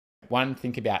one,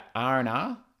 think about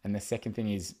R&R, and the second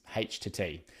thing is H to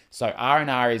T. So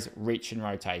R&R is reach and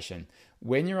rotation.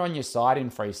 When you're on your side in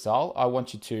freestyle, I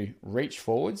want you to reach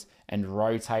forwards and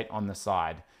rotate on the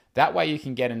side. That way you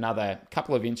can get another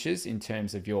couple of inches in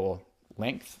terms of your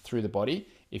length through the body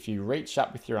if you reach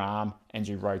up with your arm and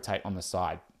you rotate on the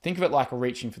side. Think of it like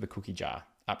reaching for the cookie jar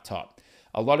up top.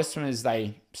 A lot of swimmers,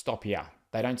 they stop here.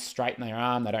 They don't straighten their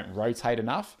arm, they don't rotate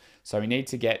enough. So we need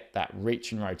to get that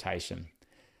reach and rotation.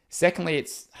 Secondly,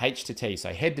 it's H to T,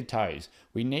 so head to toes.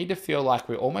 We need to feel like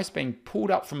we're almost being pulled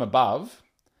up from above.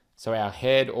 So our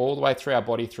head all the way through our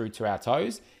body through to our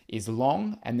toes is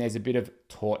long and there's a bit of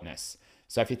tautness.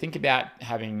 So if you think about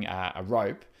having a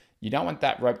rope, you don't want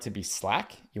that rope to be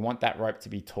slack. You want that rope to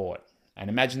be taut. And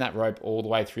imagine that rope all the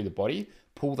way through the body.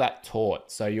 Pull that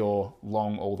taut so you're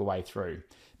long all the way through.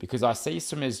 Because I see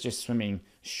swimmers just swimming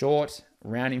short,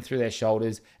 rounding through their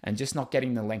shoulders and just not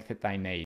getting the length that they need.